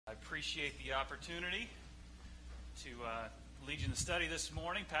appreciate the opportunity to lead you in the study this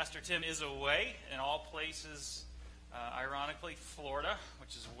morning. Pastor Tim is away in all places, ironically, Florida,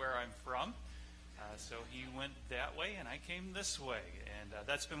 which is where I'm from. So he went that way, and I came this way. And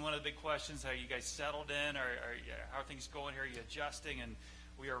that's been one of the big questions, how you guys settled in, how are things going here, are you adjusting? And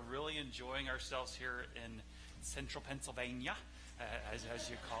we are really enjoying ourselves here in central Pennsylvania,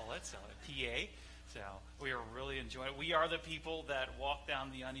 as you call it, so PA. So we are really enjoying it. We are the people that walk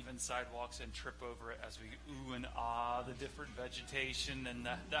down the uneven sidewalks and trip over it as we ooh and ah the different vegetation and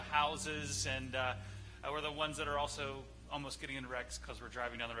the houses. And we're the ones that are also almost getting in wrecks because we're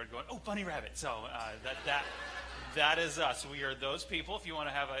driving down the road going, oh, bunny rabbit. So that is us. We are those people. If you want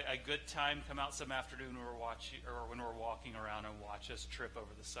to have a good time, come out some afternoon when we're walking around and watch us trip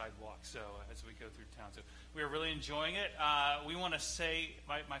over the sidewalk. So as we go through town, so we are really enjoying it. We want to say,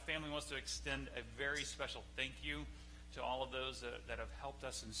 my family wants to extend a very special thank you to all of those that have helped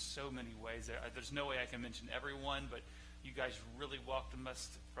us in so many ways. There's no way I can mention everyone, but you guys really welcomed us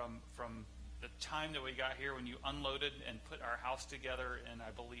from the time that we got here when you unloaded and put our house together in,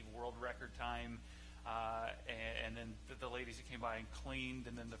 I believe, world record time. And then the ladies that came by and cleaned,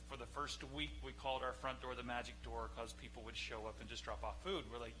 and then for the first week we called our front door the Magic Door because people would show up and just drop off food.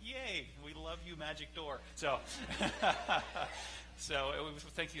 We're like, yay, we love you, Magic Door. So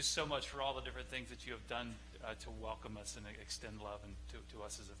thank you so much for all the different things that you have done to welcome us and extend love and to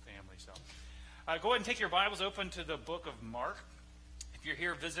us as a family. So go ahead and take your Bibles open to the book of Mark. If you're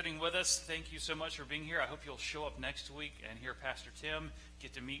here visiting with us, thank you so much for being here. I hope you'll show up next week and hear Pastor Tim,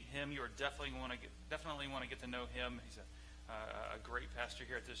 get to meet him. You are definitely want to get to know him. He's a great pastor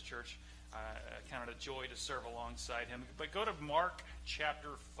here at this church. I count it a joy to serve alongside him. But go to Mark chapter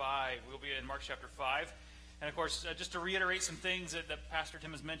 5. We'll be in Mark chapter 5. And of course, just to reiterate some things that Pastor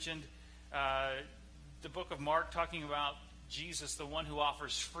Tim has mentioned, the book of Mark talking about Jesus, the one who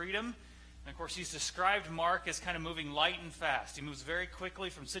offers freedom. And of course, he's described Mark as kind of moving light and fast. He moves very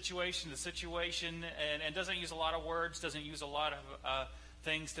quickly from situation to situation and doesn't use a lot of words, doesn't use a lot of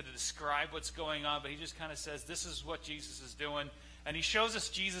things to describe what's going on, but he just kind of says, this is what Jesus is doing. And he shows us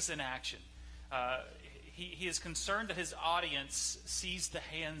Jesus in action. He is concerned that his audience sees the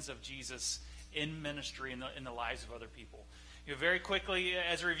hands of Jesus in ministry in the lives of other people. Very quickly,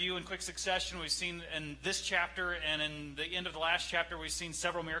 as a review in quick succession, we've seen in this chapter and in the end of the last chapter, we've seen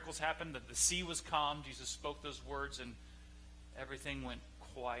several miracles happen. That the sea was calm. Jesus spoke those words, and everything went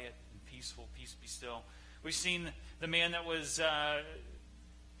quiet and peaceful. Peace be still. We've seen the man that was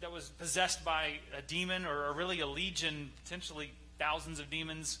possessed by a demon, or really a legion, potentially thousands of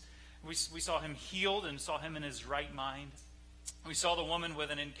demons. We saw him healed and saw him in his right mind. We saw the woman with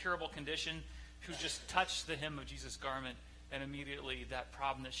an incurable condition who just touched the hem of Jesus' garment, and immediately that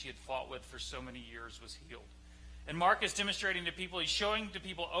problem that she had fought with for so many years was healed. And Mark is demonstrating to people, he's showing to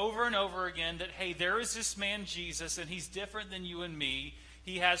people over and over again that, hey, there is this man Jesus, and he's different than you and me.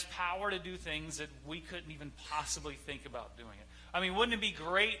 He has power to do things that we couldn't even possibly think about doing it. I mean, wouldn't it be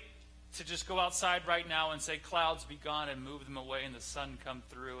great to just go outside right now and say, clouds be gone, and move them away, and the sun come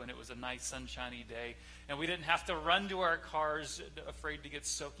through, and it was a nice sunshiny day, and we didn't have to run to our cars afraid to get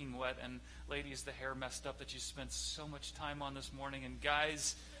soaking wet. And ladies, the hair messed up that you spent so much time on this morning, and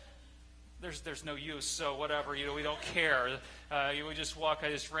guys, there's no use, so whatever, we don't care. We just walk.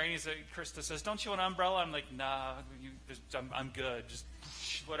 It's rainy. Krista says, don't you want an umbrella? I'm like, nah, I'm good, just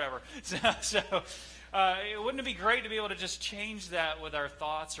whatever. Wouldn't it be great to be able to just change that with our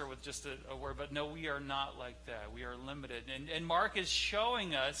thoughts or with just a word? But no, we are not like that. We are limited. And Mark is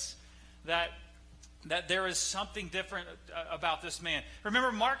showing us that there is something different about this man.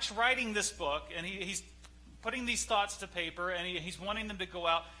 Remember, Mark's writing this book, and he's putting these thoughts to paper, and he's wanting them to go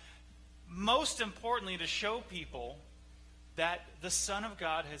out, most importantly, to show people that the Son of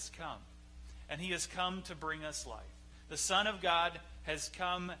God has come. And he has come to bring us life. The Son of God has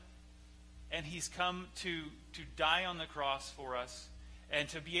come, and he's come to die on the cross for us and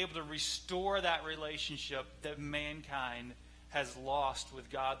to be able to restore that relationship that mankind has lost with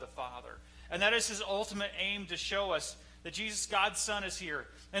God the Father. And that is his ultimate aim, to show us that Jesus, God's Son, is here.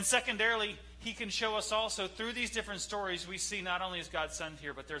 And secondarily, he can show us also through these different stories, we see not only is God's Son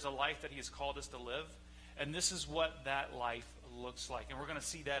here, but there's a life that he has called us to live. And this is what that life looks like. And we're going to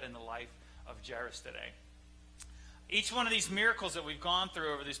see that in the life of Jairus today. Each one of these miracles that we've gone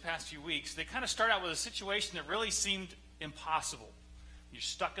through over these past few weeks, they kind of start out with a situation that really seemed impossible. You're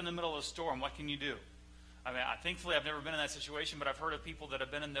stuck in the middle of a storm. What can you do? I mean, thankfully, I've never been in that situation, but I've heard of people that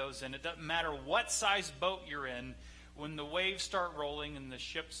have been in those, and it doesn't matter what size boat you're in, when the waves start rolling and the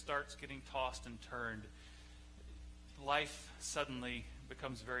ship starts getting tossed and turned, life suddenly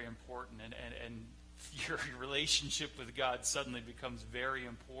becomes very important, and your relationship with God suddenly becomes very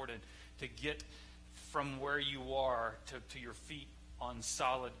important to get from where you are to your feet on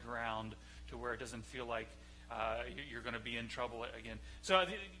solid ground, to where it doesn't feel like you're going to be in trouble again. So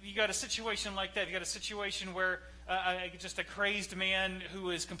you got a situation like that. You got a situation where just a crazed man who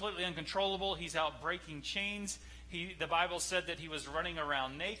is completely uncontrollable. He's out breaking chains. The Bible said that he was running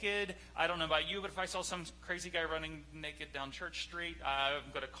around naked. I don't know about you, but if I saw some crazy guy running naked down Church Street,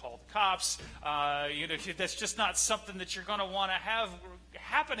 I'm going to call the cops. That's just not something that you're going to want to have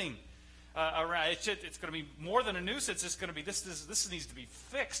happening around. It's going to be more than a nuisance. It's going to be this needs to be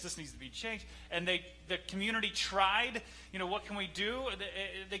fixed. This needs to be changed. And the community tried. What can we do?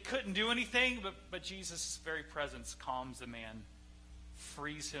 They couldn't do anything. But Jesus' very presence calms the man,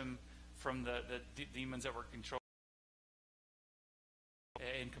 frees him from the demons that were controlling,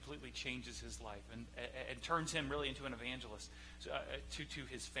 and completely changes his life and turns him really into an evangelist to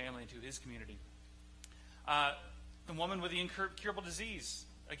his family and to his community. The woman with the incurable disease,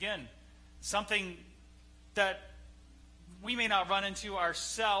 again, something that we may not run into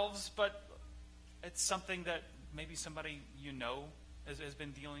ourselves, but it's something that maybe somebody has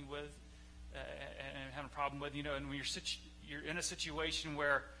been dealing with and having a problem with. And when you're in a situation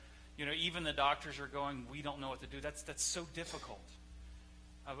where even the doctors are going, we don't know what to do. That's so difficult.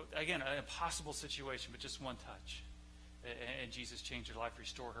 Again, an impossible situation, but just one touch. And Jesus changed her life,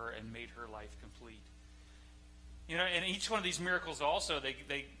 restored her, and made her life complete. And each one of these miracles also,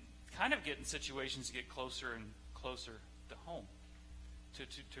 they kind of get in situations to get closer and closer to home, to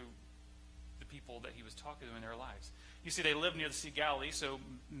the people that he was talking to in their lives. You see, they lived near the Sea of Galilee, so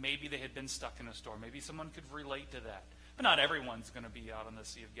maybe they had been stuck in a storm. Maybe someone could relate to that. But not everyone's going to be out on the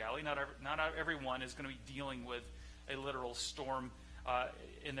Sea of Galilee. Not everyone is going to be dealing with a literal storm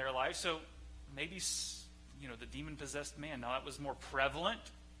in their life. So maybe, the demon-possessed man. Now, that was more prevalent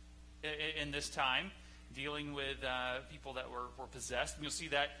in this time, dealing with people that were possessed. And you'll see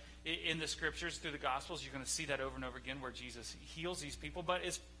that in the Scriptures, through the Gospels. You're going to see that over and over again where Jesus heals these people. But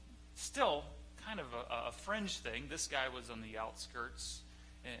it's still kind of a fringe thing. This guy was on the outskirts,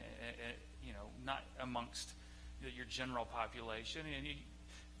 not amongst your general population. And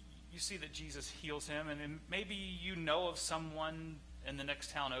you see that Jesus heals him. And maybe you know of someone in the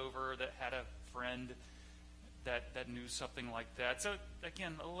next town over that had a friend that knew something like that. So,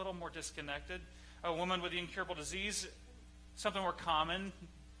 again, a little more disconnected. A woman with the incurable disease, something more common,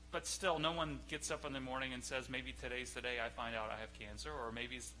 but still no one gets up in the morning and says, maybe today's the day I find out I have cancer, or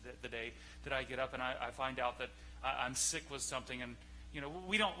maybe it's the day that I get up and I find out that I'm sick with something. And,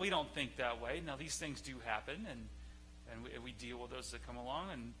 we don't think that way. Now, these things do happen, and we deal with those that come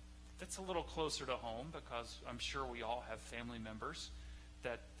along, and that's a little closer to home because I'm sure we all have family members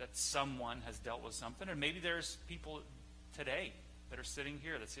that someone has dealt with something. And maybe there's people today that are sitting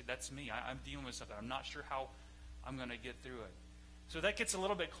here that say, that's me. I'm dealing with something. I'm not sure how I'm going to get through it. So that gets a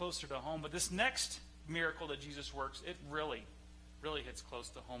little bit closer to home. But this next miracle that Jesus works, it really, really hits close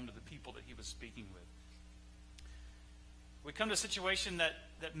to home to the people that he was speaking with. We come to a situation that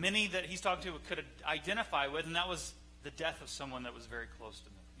many that he's talking to could identify with, and that was the death of someone that was very close to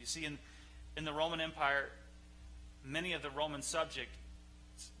them. You see, in the Roman Empire, many of the Roman subjects,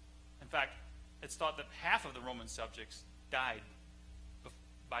 in fact, it's thought that half of the Roman subjects died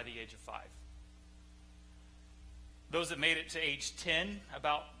by the age of 5. Those that made it to age 10,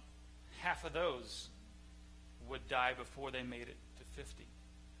 about half of those would die before they made it to 50.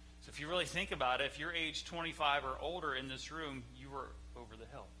 So if you really think about it, if you're age 25 or older in this room, you were over the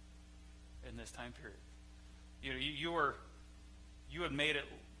hill in this time period. You had made it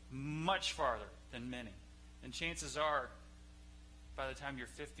much farther than many. And chances are, by the time you're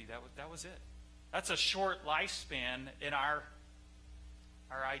 50, that was it. That's a short lifespan in our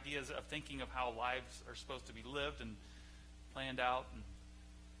ideas of thinking of how lives are supposed to be lived and planned out, and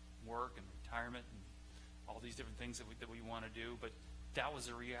work and retirement and all these different things that we want to do. But that was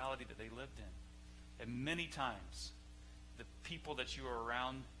the reality that they lived in. And many times, the people that you were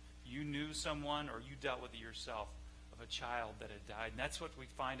around, you knew someone or you dealt with it yourself, of a child that had died. And that's what we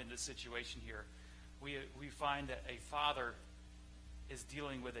find in this situation here. We find that a father is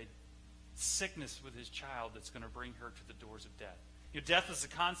dealing with a sickness with his child that's going to bring her to the doors of death. Death is a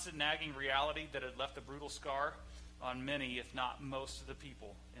constant nagging reality that had left a brutal scar on many, if not most of the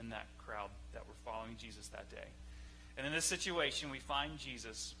people in that crowd that were following Jesus that day. And in this situation, we find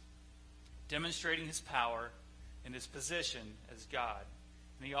Jesus demonstrating his power and his position as God.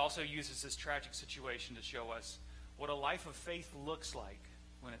 And he also uses this tragic situation to show us what a life of faith looks like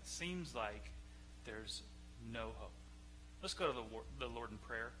when it seems like there's no hope. Let's go to the Lord in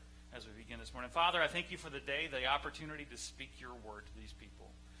prayer as we begin this morning. Father, I thank you for the day, the opportunity to speak your word to these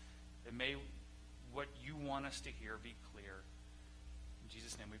people. And may what you want us to hear be clear. In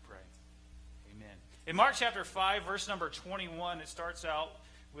Jesus' name we pray. Amen. In Mark chapter 5, verse number 21, it starts out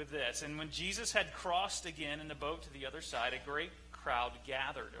with this. And when Jesus had crossed again in the boat to the other side, a great crowd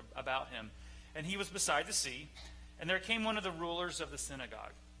gathered about him, and he was beside the sea. And there came one of the rulers of the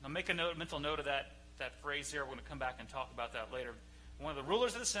synagogue. Now make a mental note of that phrase there. We're going to come back and talk about that later. One of the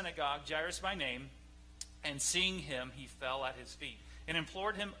rulers of the synagogue, Jairus by name, and seeing him, he fell at his feet and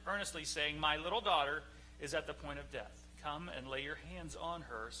implored him earnestly, saying, "My little daughter is at the point of death. Come and lay your hands on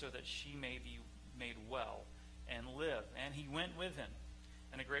her so that she may be made well and live." And he went with him.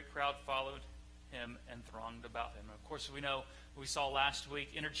 And a great crowd followed him and thronged about him. And of course, we know, we saw last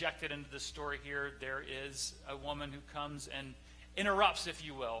week, interjected into the story here, there is a woman who comes and interrupts, if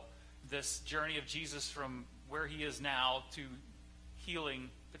you will, this journey of Jesus from where he is now to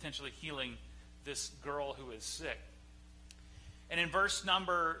potentially healing this girl who is sick. And in verse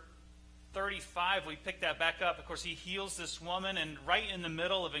number 35, we pick that back up. Of course, he heals this woman, and right in the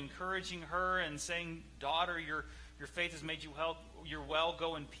middle of encouraging her and saying, "Daughter, your faith has made you you're well,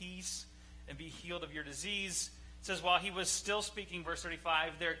 go in peace and be healed of your disease." It says, while he was still speaking, verse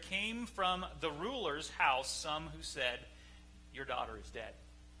 35, there came from the ruler's house some who said, "Your daughter is dead.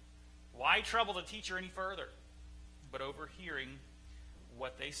 Why trouble the teacher any further?" But overhearing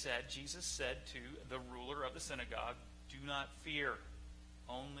what they said, Jesus said to the ruler of the synagogue, "Do not fear,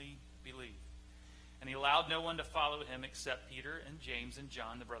 only believe." And he allowed no one to follow him except Peter and James and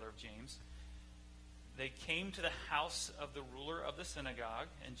John, the brother of James. They came to the house of the ruler of the synagogue,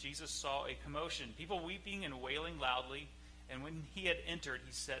 and Jesus saw a commotion, people weeping and wailing loudly. And when he had entered,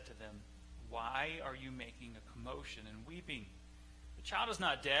 he said to them, "Why are you making a commotion and weeping? The child is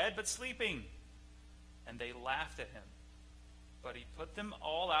not dead, but sleeping." And they laughed at him. But he put them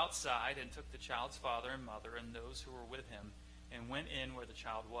all outside and took the child's father and mother and those who were with him and went in where the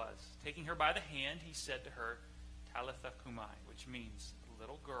child was. Taking her by the hand, he said to her, "Talitha cumi," which means,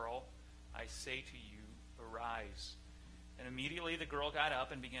 "Little girl, I say to you, arise." And immediately the girl got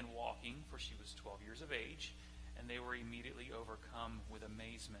up and began walking, for she was 12 years of age, and they were immediately overcome with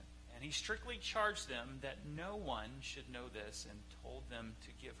amazement. And he strictly charged them that no one should know this, and told them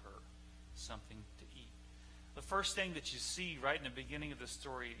to give her something to eat. The first thing that you see right in the beginning of the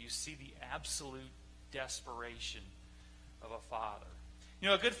story, you see the absolute desperation of a father. You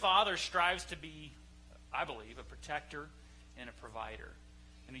know, a good father strives to be, I believe, a protector and a provider.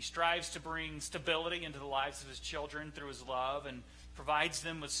 And he strives to bring stability into the lives of his children through his love, and provides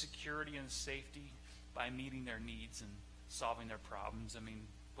them with security and safety by meeting their needs and solving their problems. I mean,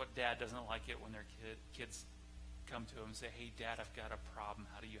 what dad doesn't like it when their kids come to him and say, "Hey, Dad, I've got a problem.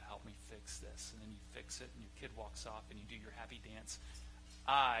 How do you help me fix this?" And then you fix it, and your kid walks off, and you do your happy dance.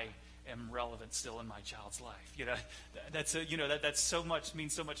 I am relevant still in my child's life. That's so much,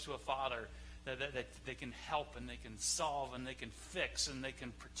 means so much to a father, that they can help and they can solve and they can fix and they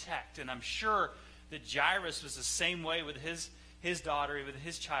can protect. And I'm sure that Jairus was the same way with his daughter, with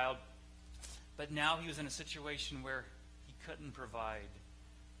his child. But now he was in a situation where he couldn't provide,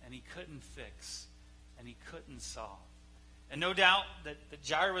 and he couldn't fix, and he couldn't solve. And no doubt that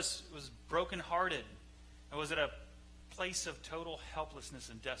Jairus was brokenhearted and was at a place of total helplessness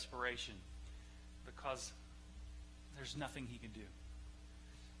and desperation, because there's nothing he can do.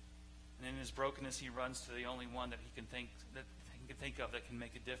 And in his brokenness, he runs to the only one that he can think of that can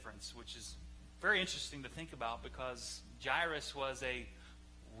make a difference, which is very interesting to think about, because Jairus was a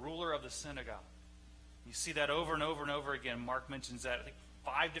ruler of the synagogue. You see that over and over and over again. Mark mentions that, I think,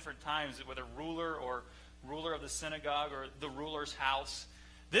 5 different times, whether ruler or ruler of the synagogue or the ruler's house.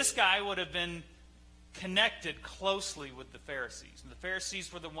 This guy would have been connected closely with the Pharisees. And the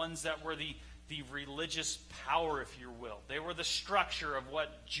Pharisees were the ones that were the religious power, if you will. They were the structure of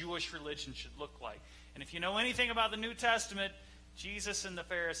what Jewish religion should look like. And if you know anything about the New Testament, Jesus and the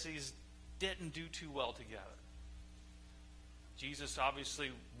Pharisees didn't do too well together. Jesus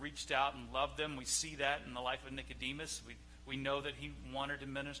obviously reached out and loved them. We see that in the life of Nicodemus. We know that he wanted to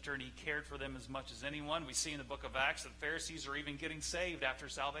minister and he cared for them as much as anyone. We see in the book of Acts that the Pharisees are even getting saved after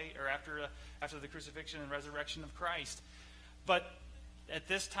the crucifixion and resurrection of Christ. But at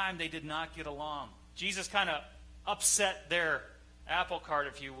this time, they did not get along. Jesus kind of upset their apple cart,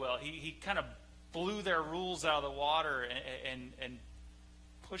 if you will. He kind of blew their rules out of the water and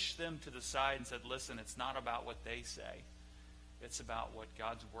pushed them to the side and said, "Listen, it's not about what they say. It's about what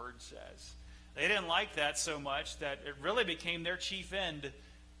God's Word says." They didn't like that so much that it really became their chief end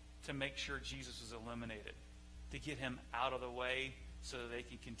to make sure Jesus was eliminated, to get him out of the way so that they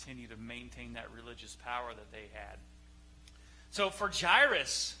could continue to maintain that religious power that they had. So for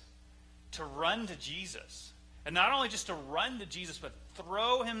Jairus to run to Jesus, and not only just to run to Jesus, but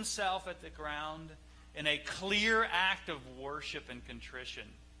throw himself at the ground in a clear act of worship and contrition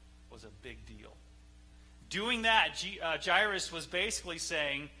was a big deal. Doing that, Jairus was basically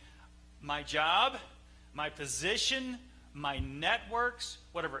saying, my job, my position, my networks,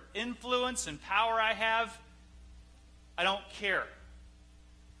 whatever influence and power I have, I don't care.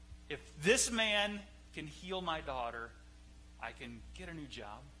 If this man can heal my daughter, I can get a new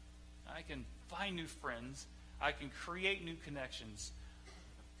job, I can find new friends, I can create new connections,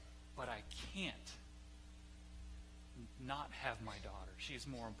 but I can't not have my daughter. She is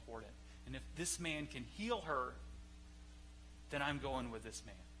more important. And if this man can heal her, then I'm going with this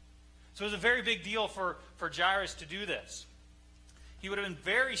man. So it was a very big deal for Jairus to do this. He would have been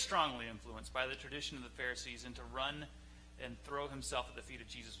very strongly influenced by the tradition of the Pharisees, and to run and throw himself at the feet of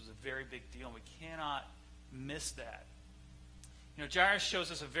Jesus was a very big deal, and we cannot miss that. You know, Jairus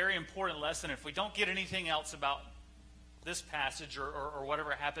shows us a very important lesson. If we don't get anything else about this passage or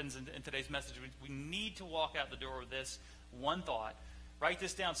whatever happens in today's message, we need to walk out the door with this one thought. Write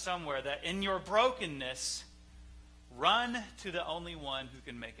this down somewhere, that in your brokenness, run to the only one who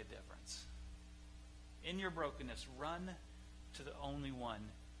can make a difference. In your brokenness, run to the only one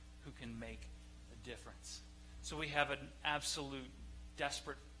who can make a difference. So we have an absolute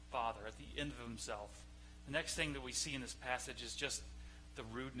desperate father at the end of himself. The next thing that we see in this passage is just the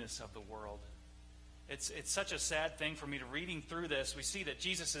rudeness of the world. It's such a sad thing for me to reading through this. We see that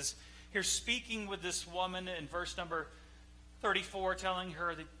Jesus is here speaking with this woman in verse number 34, telling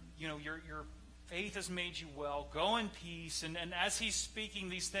her that, you know, your faith has made you well. Go in peace. And as he's speaking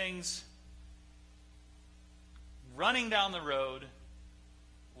these things, running down the road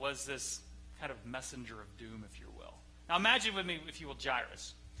was this kind of messenger of doom, if you will. Now imagine with me, if you will,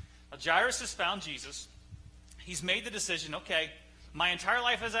 Jairus. Now, Jairus has found Jesus. He's made the decision, okay, my entire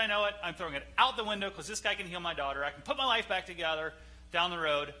life as I know it, I'm throwing it out the window because this guy can heal my daughter. I can put my life back together down the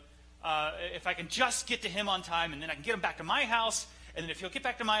road. If I can just get to him on time, and then I can get him back to my house, and then if he'll get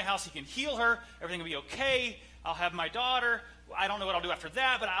back to my house, he can heal her. Everything will be okay. I'll have my daughter. I don't know what I'll do after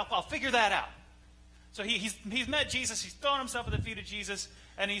that, but I'll figure that out. So he's met Jesus. He's thrown himself at the feet of Jesus,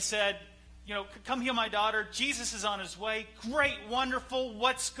 and he said, you know, come heal my daughter. Jesus is on his way. Great, wonderful.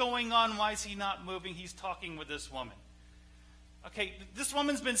 What's going on? Why is he not moving? He's talking with this woman. Okay, this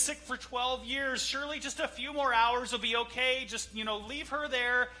woman's been sick for 12 years. Surely just a few more hours will be okay. Just, you know, leave her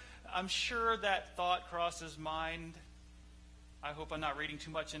there. I'm sure that thought crossed his mind. I hope I'm not reading too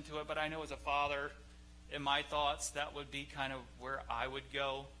much into it, but I know as a father, in my thoughts, that would be kind of where I would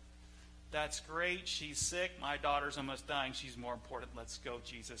go. That's great. She's sick. My daughter's almost dying. She's more important. Let's go,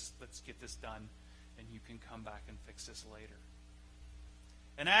 Jesus. Let's get this done, and you can come back and fix this later.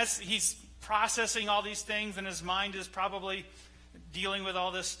 And as he's processing all these things, and his mind is probably dealing with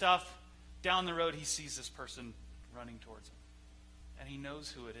all this stuff, down the road he sees this person running towards him. And he knows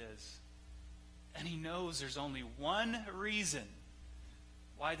who it is. And he knows there's only one reason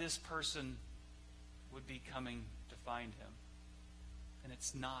why this person would be coming to find him. And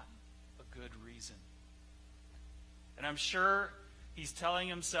it's not a good reason. And I'm sure he's telling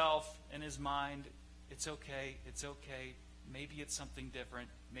himself in his mind, it's okay, it's okay. Maybe it's something different.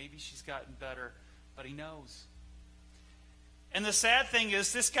 Maybe she's gotten better. But he knows. And the sad thing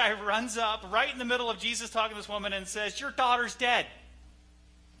is, this guy runs up right in the middle of Jesus talking to this woman and says, your daughter's dead.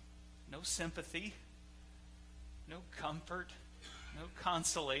 No sympathy. No comfort. No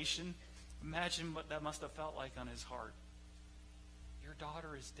consolation. Imagine what that must have felt like on his heart. Your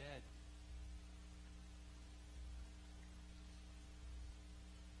daughter is dead.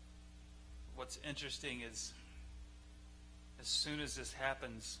 What's interesting is, as soon as this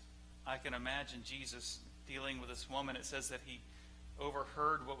happens, I can imagine Jesus dealing with this woman. It says that he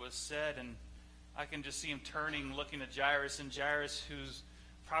overheard what was said, and I can just see him turning, looking at Jairus, and Jairus, who's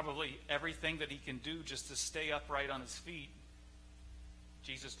probably everything that he can do just to stay upright on his feet.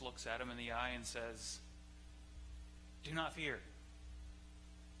 Jesus looks at him in the eye and says, do not fear,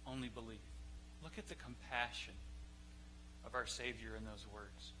 only believe. Look at the compassion of our Savior in those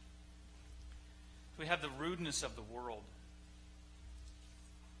words. We have the rudeness of the world.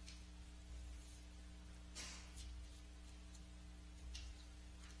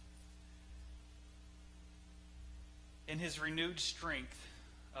 In his renewed strength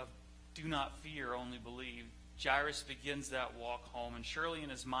of do not fear, only believe, Jairus begins that walk home, and surely in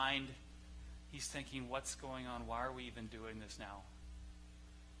his mind he's thinking, what's going on? Why are we even doing this now?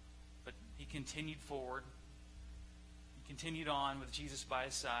 But he continued forward. He continued on with Jesus by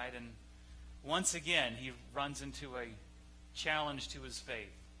his side, and once again he runs into a challenge to his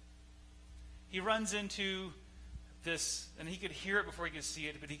faith. He runs into this, and he could hear it before he could see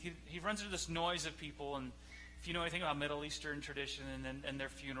it, but he runs into this noise of people. And if you know anything about Middle Eastern tradition and their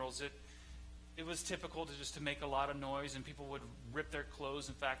funerals, it was typical to make a lot of noise, and people would rip their clothes.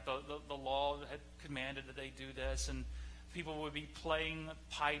 In fact, the law had commanded that they do this, and people would be playing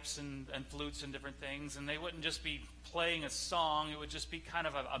pipes and flutes and different things, and they wouldn't just be playing a song. It would just be kind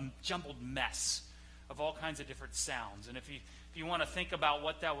of a jumbled mess of all kinds of different sounds. And if you want to think about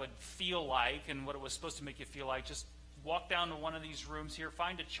what that would feel like and what it was supposed to make you feel like, just walk down to one of these rooms here,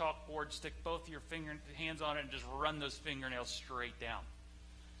 find a chalkboard, stick both your hands on it, and just run those fingernails straight down.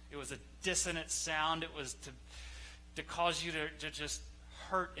 It was a dissonant sound. It was to cause you to just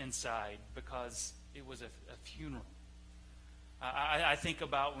hurt inside because it was a funeral. I think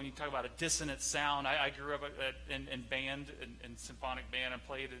about when you talk about a dissonant sound. I grew up in band, in symphonic band, and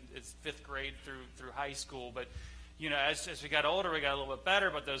played in 5th grade through high school. But as we got older, we got a little bit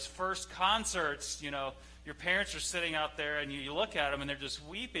better. But those first concerts, your parents are sitting out there, and you look at them, and they're just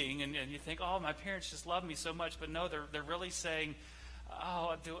weeping, and you think, oh, my parents just love me so much. But no, they're really saying,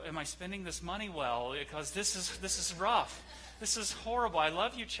 oh, am I spending this money well? Because this is rough. This is horrible. I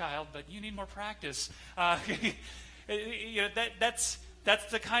love you, child, but you need more practice. That's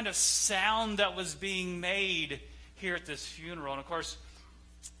the kind of sound that was being made here at this funeral. And of course,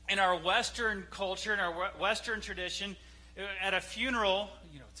 in our Western culture, in our Western tradition, at a funeral,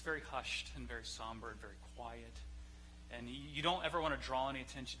 it's very hushed and very somber and very quiet. And you don't ever want to draw any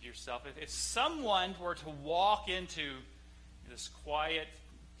attention to yourself. If someone were to walk into this quiet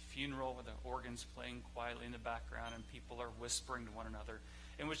funeral with the organs playing quietly in the background and people are whispering to one another,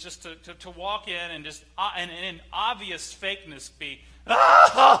 it was just to walk in and just and in obvious fakeness be,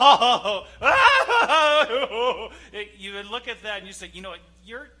 oh, oh, you would look at that and you say,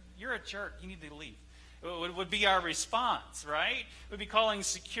 you're a jerk. You need to leave. It would be our response, right? We'd be calling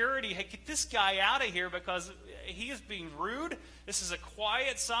security. Hey, get this guy out of here because he is being rude. This is a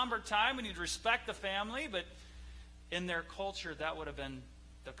quiet, somber time. We need to respect the family. But in their culture, that would have been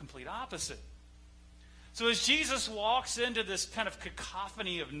the complete opposite. So as Jesus walks into this kind of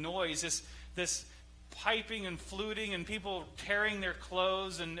cacophony of noise, this piping and fluting and people tearing their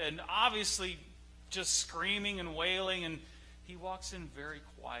clothes and obviously just screaming and wailing, and he walks in very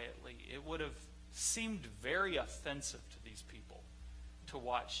quietly, it would have seemed very offensive to these people to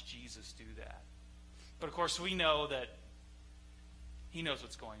watch Jesus do that. But of course, we know that he knows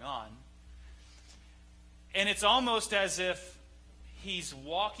what's going on. And it's almost as if he's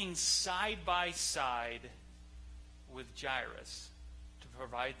walking side by side with Jairus to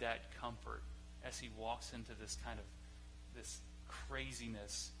provide that comfort as he walks into this kind of this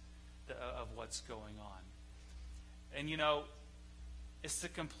craziness of what's going on. And it's the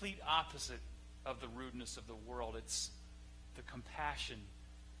complete opposite of the rudeness of the world. It's the compassion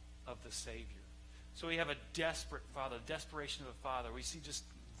of the Savior. So we have a desperate father, desperation of a father. We see just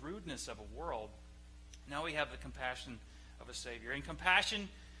rudeness of a world. Now we have the compassion of a Savior. In compassion,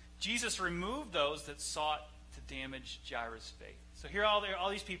 Jesus removed those that sought to damage Jairus' faith. So here all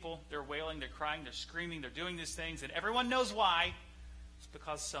these people, they're wailing, they're crying, they're screaming, they're doing these things, and everyone knows why. It's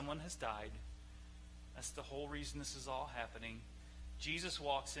because someone has died. That's the whole reason this is all happening. Jesus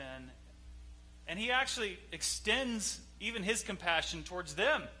walks in, and he actually extends even his compassion towards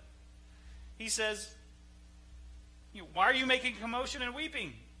them. He says, why are you making commotion and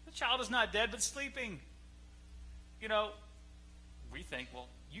weeping? The child is not dead, but sleeping. We think, well,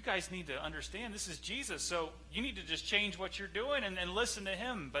 you guys need to understand this is Jesus, so you need to just change what you're doing and listen to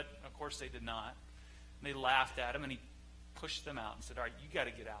him. But, of course, they did not. And they laughed at him, and he pushed them out and said, all right, you got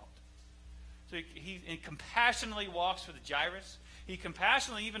to get out. So he compassionately walks with Jairus. He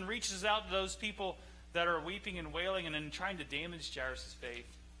compassionately even reaches out to those people that are weeping and wailing and then trying to damage Jairus' faith.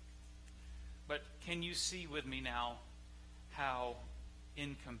 But can you see with me now how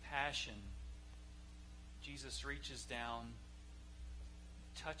in compassion Jesus reaches down,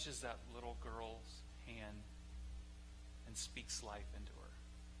 touches that little girl's hand, and speaks life into her?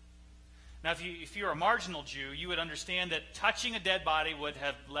 Now, if you're a marginal Jew, you would understand that touching a dead body would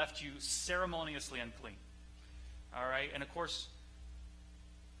have left you ceremoniously unclean. All right? And of course,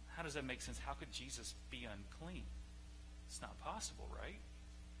 how does that make sense? How could Jesus be unclean? It's not possible, right?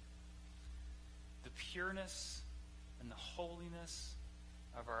 The pureness and the holiness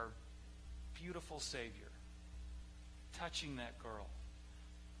of our beautiful Savior touching that girl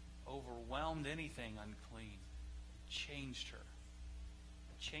overwhelmed anything unclean, changed her.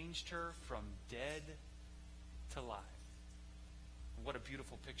 Changed her from dead to live. What a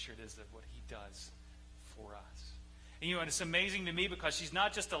beautiful picture it is of what he does for us. And it's amazing to me because she's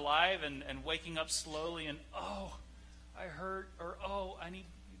not just alive and waking up slowly and, oh, I hurt, or oh, I need.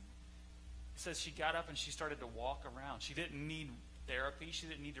 It says she got up and she started to walk around. She didn't need therapy. She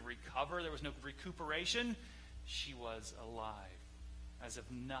didn't need to recover. There was no recuperation. She was alive, as if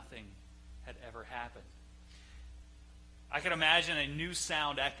nothing had ever happened. I could imagine a new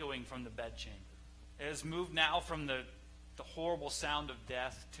sound echoing from the bedchamber. It has moved now from the horrible sound of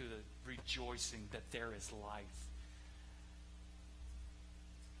death to the rejoicing that there is life.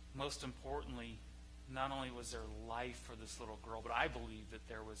 Most importantly, not only was there life for this little girl, but I believe that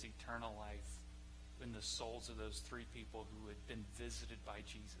there was eternal life in the souls of those three people who had been visited by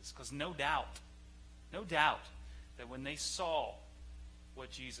Jesus. Because no doubt that when they saw what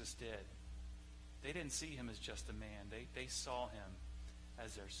Jesus did, they didn't see him as just a man. They saw him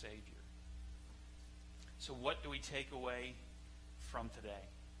as their Savior. So what do we take away from today?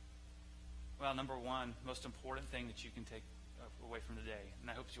 Well, number one, most important thing that you can take away from today, and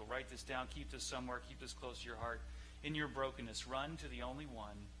I hope you'll write this down, keep this somewhere, keep this close to your heart. In your brokenness, run to the only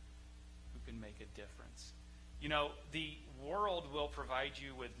one who can make a difference. You know, the world will provide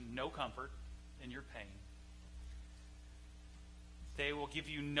you with no comfort in your pain. They will give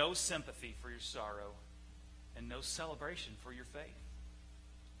you no sympathy for your sorrow and no celebration for your faith.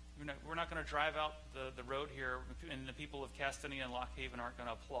 We're not going to drive out the road here, and the people of Castanea and Lock Haven aren't going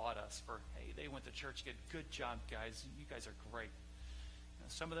to applaud us for, hey, they went to church. Good job, guys. You guys are great. You know,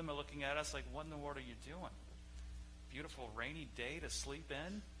 some of them are looking at us like, what in the world are you doing? Beautiful rainy day to sleep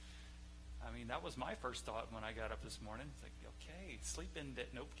in? I mean, that was my first thought when I got up this morning. It's like, okay, sleep in.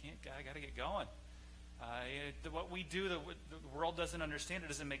 Nope, can't. I got to get going. What we do, the world doesn't understand. It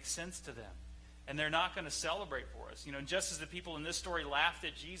doesn't make sense to them. And they're not going to celebrate for us. You know, just as the people in this story laughed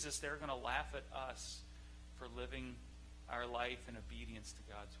at Jesus, they're going to laugh at us for living our life in obedience to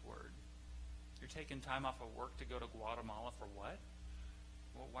God's word. You're taking time off of work to go to Guatemala for what?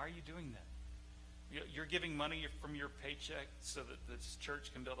 Well, why are you doing that? You're giving money from your paycheck so that this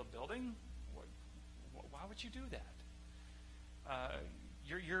church can build a building? Why would you do that?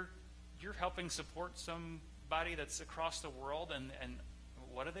 You're helping support somebody that's across the world, and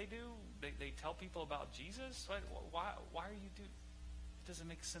what do? They tell people about Jesus? Why are you doing? It doesn't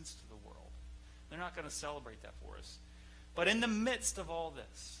make sense to the world. They're not going to celebrate that for us. But in the midst of all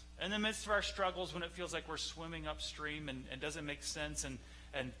this, in the midst of our struggles, when it feels like we're swimming upstream and doesn't make sense,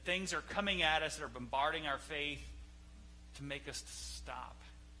 and things are coming at us that are bombarding our faith to make us stop,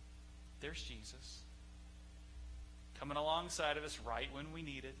 there's Jesus coming alongside of us right when we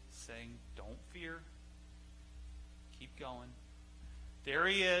need it, saying, don't fear, keep going. There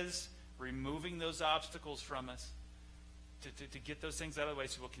he is, removing those obstacles from us to get those things out of the way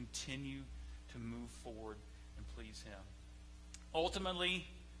so we'll continue to move forward and please him. Ultimately,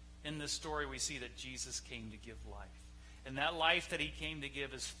 in this story, we see that Jesus came to give life. And that life that he came to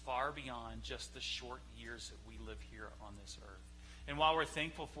give is far beyond just the short years that we live here on this earth. And while we're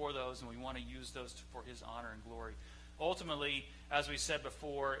thankful for those and we want to use those for his honor and glory, ultimately, as we said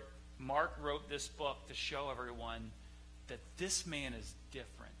before, Mark wrote this book to show everyone that this man is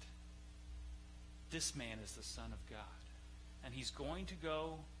different. This man is the Son of God. And he's going to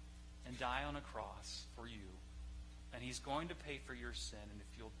go and die on a cross for you. And he's going to pay for your sin. And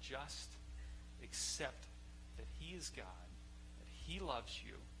if you'll just accept that he is God, that he loves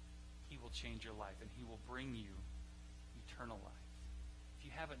you, he will change your life and he will bring you eternal life. If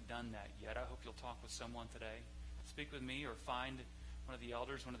you haven't done that yet, I hope you'll talk with someone today. Speak with me or find one of the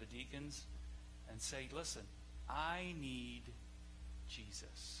elders, one of the deacons, and say, listen, I need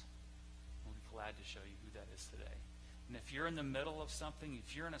Jesus. We'll be glad to show you who that is today. And if you're in the middle of something,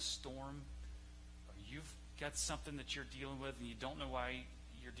 if you're in a storm, or you've got something that you're dealing with and you don't know why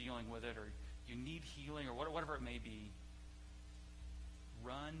you're dealing with it, or you need healing, or whatever it may be,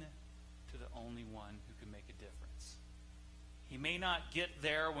 run to the only one who can make a difference. He may not get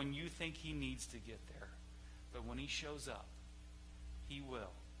there when you think he needs to get there, but when he shows up, he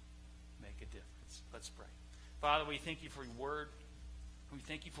will make a difference. Let's pray. Father, we thank you for your word. We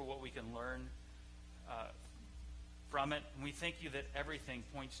thank you for what we can learn from it. And we thank you that everything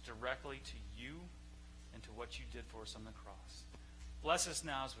points directly to you and to what you did for us on the cross. Bless us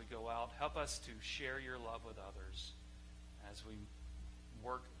now as we go out. Help us to share your love with others as we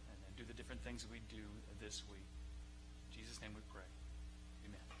work and do the different things that we do this week. In Jesus' name we pray.